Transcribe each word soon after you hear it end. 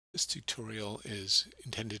This tutorial is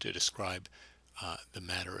intended to describe the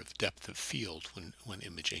matter of depth of field when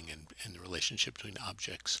imaging and the relationship between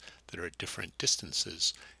objects that are at different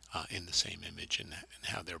distances in the same image and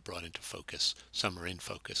how they're brought into focus. Some are in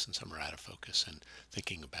focus and some are out of focus, and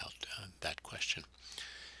thinking about that question.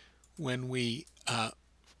 When we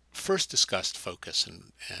first discussed focus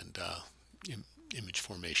and image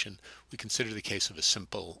formation, we consider the case of a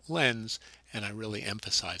simple lens, and I really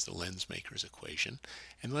emphasize the Lensmakers equation.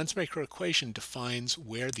 And Lensmaker equation defines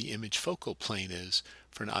where the image focal plane is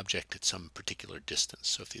for an object at some particular distance.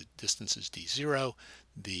 So if the distance is d0,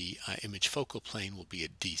 the image focal plane will be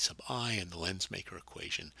at d sub I, and the Lensmaker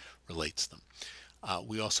equation relates them.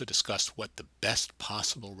 We also discussed what the best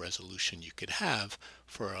possible resolution you could have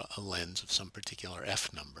for a lens of some particular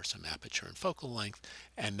f number, some aperture and focal length,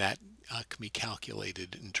 and that can be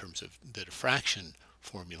calculated in terms of the diffraction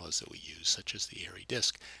formulas that we use, such as the airy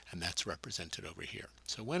disk, and that's represented over here.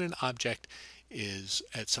 So when an object is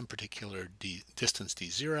at some particular distance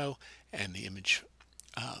d0 and the image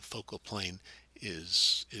focal plane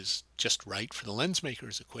is just right for the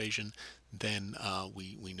Lensmakers equation, then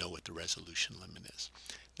we know what the resolution limit is.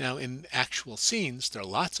 Now in actual scenes, there are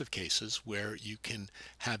lots of cases where you can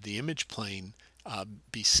have the image plane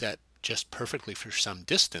be set just perfectly for some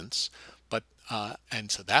distance, but and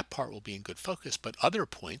so that part will be in good focus, but other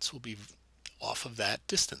points will be off of that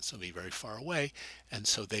distance. They'll be very far away, and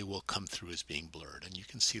so they will come through as being blurred. And you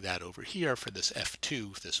can see that over here for this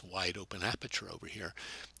f2, this wide open aperture over here.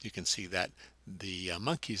 You can see that the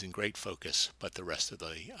monkey's in great focus, but the rest of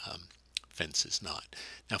the fence is not.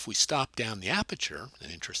 Now if we stop down the aperture,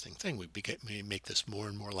 an interesting thing, we make this more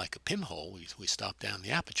and more like a pinhole. We stop down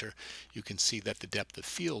the aperture, you can see that the depth of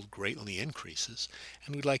field greatly increases,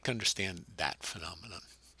 and we'd like to understand that phenomenon.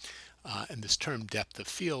 And this term depth of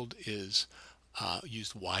field is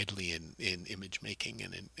used widely in image making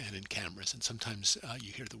and in cameras, and sometimes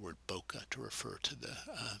you hear the word bokeh to refer to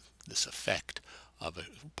this effect of a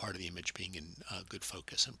part of the image being in good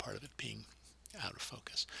focus and part of it being out of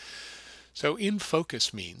focus. So in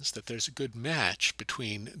focus means that there's a good match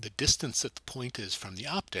between the distance that the point is from the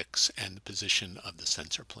optics and the position of the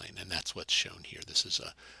sensor plane, and that's what's shown here. This is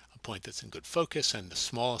a point that's in good focus, and the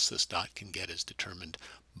smallest this dot can get is determined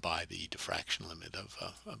by the diffraction limit of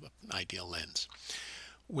an ideal lens.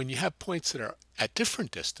 When you have points that are at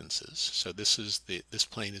different distances, so this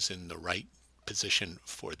plane is in the right position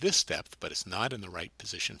for this depth, but it's not in the right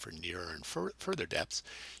position for nearer and further depths,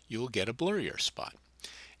 you will get a blurrier spot.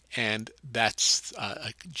 And that's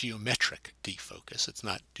a geometric defocus. It's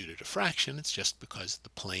not due to diffraction, it's just because the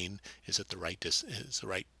plane is at the right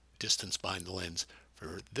distance behind the lens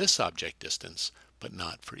for this object distance, but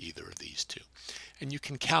not for either of these two. And you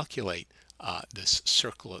can calculate this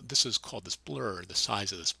circle, this is called this blur, the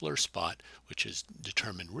size of this blur spot, which is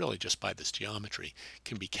determined really just by this geometry,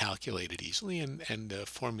 can be calculated easily, and the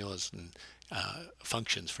formulas and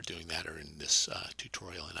functions for doing that are in this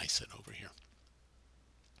tutorial, and I said over here.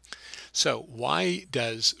 So why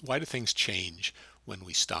do things change when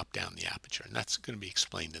we stop down the aperture? And that's going to be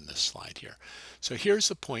explained in this slide here. So here's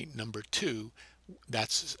the point number 2.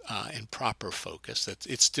 That's in proper focus. That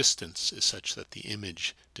its distance is such that the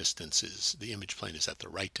image plane is at the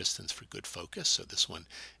right distance for good focus. So this one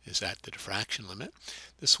is at the diffraction limit.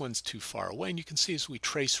 This one's too far away, and you can see as we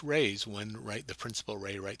trace rays, the principal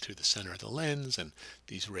ray right through the center of the lens, and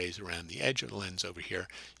these rays around the edge of the lens over here,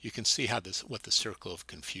 you can see how what the circle of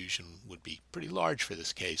confusion would be pretty large for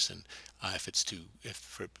this case. And if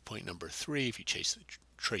for point number 3, if you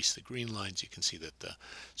trace the green lines, you can see that the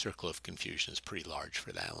circle of confusion is pretty large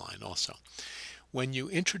for that line also. When you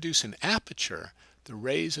introduce an aperture, the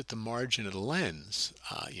rays at the margin of the lens,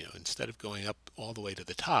 instead of going up all the way to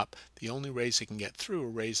the top, the only rays that can get through are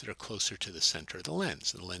rays that are closer to the center of the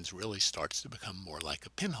lens. And the lens really starts to become more like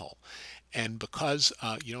a pinhole. And because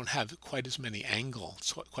you don't have quite as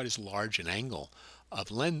large an angle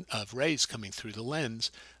of rays coming through the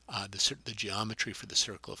lens, the geometry for the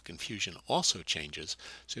circle of confusion also changes.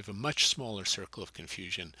 So you have a much smaller circle of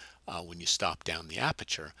confusion when you stop down the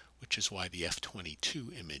aperture, which is why the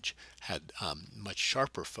f22 image had much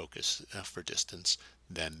sharper focus for distance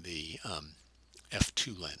than the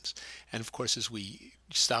f2 lens. And of course, as we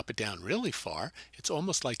stop it down really far, it's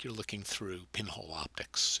almost like you're looking through pinhole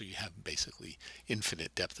optics. So you have basically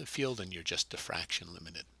infinite depth of field, and you're just diffraction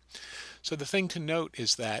limited. So the thing to note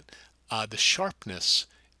is that the sharpness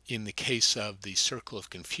in the case of the circle of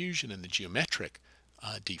confusion and the geometric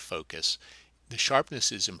defocus, the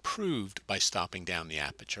sharpness is improved by stopping down the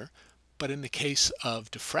aperture. But in the case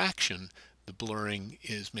of diffraction, the blurring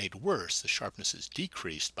is made worse. The sharpness is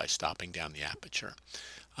decreased by stopping down the aperture.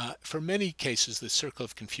 For many cases, the circle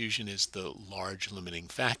of confusion is the large limiting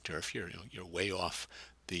factor. If you're way off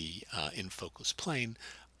the in focus plane,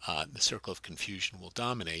 the circle of confusion will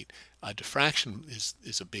dominate. Diffraction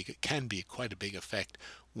can be quite a big effect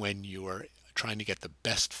when you're trying to get the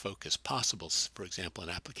best focus possible, for example, in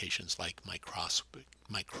applications like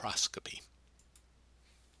microscopy.